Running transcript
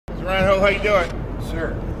Reinhold, how you doing?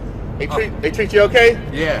 Sir. They treat you okay?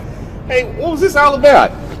 Yeah. Hey, what was this all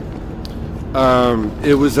about?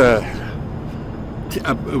 It was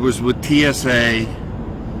with TSA,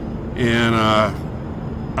 and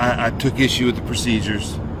I took issue with the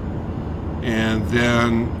procedures, and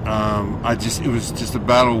then it was just a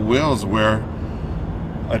battle of wills where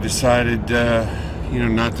I decided,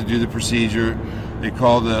 not to do the procedure. They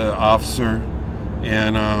called the officer,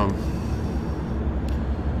 and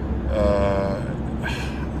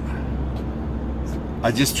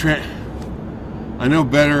I know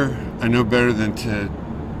better than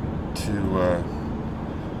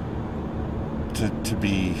to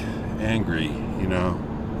be angry, you know.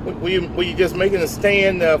 Were you just making a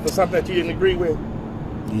stand for something that you didn't agree with?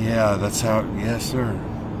 Yeah, that's how. Yes, sir.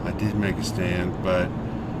 I did make a stand, but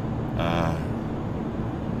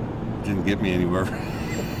it didn't get me anywhere.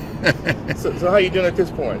 So how you doing at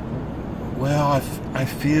this point? Well, I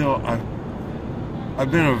feel I've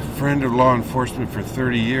been a friend of law enforcement for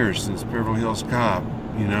 30 years, since Beverly Hills Cop,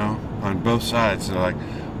 on both sides. So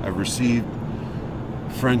I've received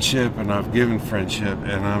friendship and I've given friendship,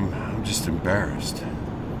 and I'm just embarrassed.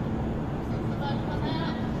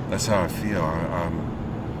 That's how I feel. I'm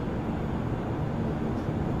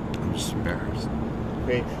just embarrassed.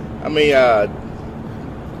 Okay. I mean,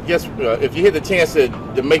 just if you had the chance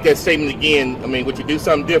to make that statement again, I mean, would you do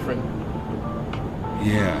something different?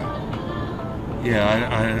 Yeah.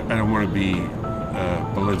 I don't want to be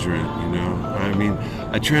belligerent, I mean,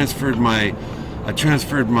 I transferred my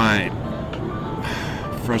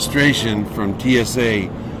frustration from TSA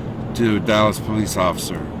to a Dallas police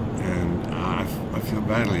officer, and I feel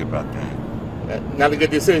badly about that. Not a good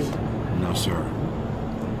decision. No, sir.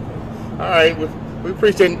 All right, we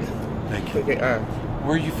appreciate it. Thank you. Okay,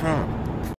 Where are you from?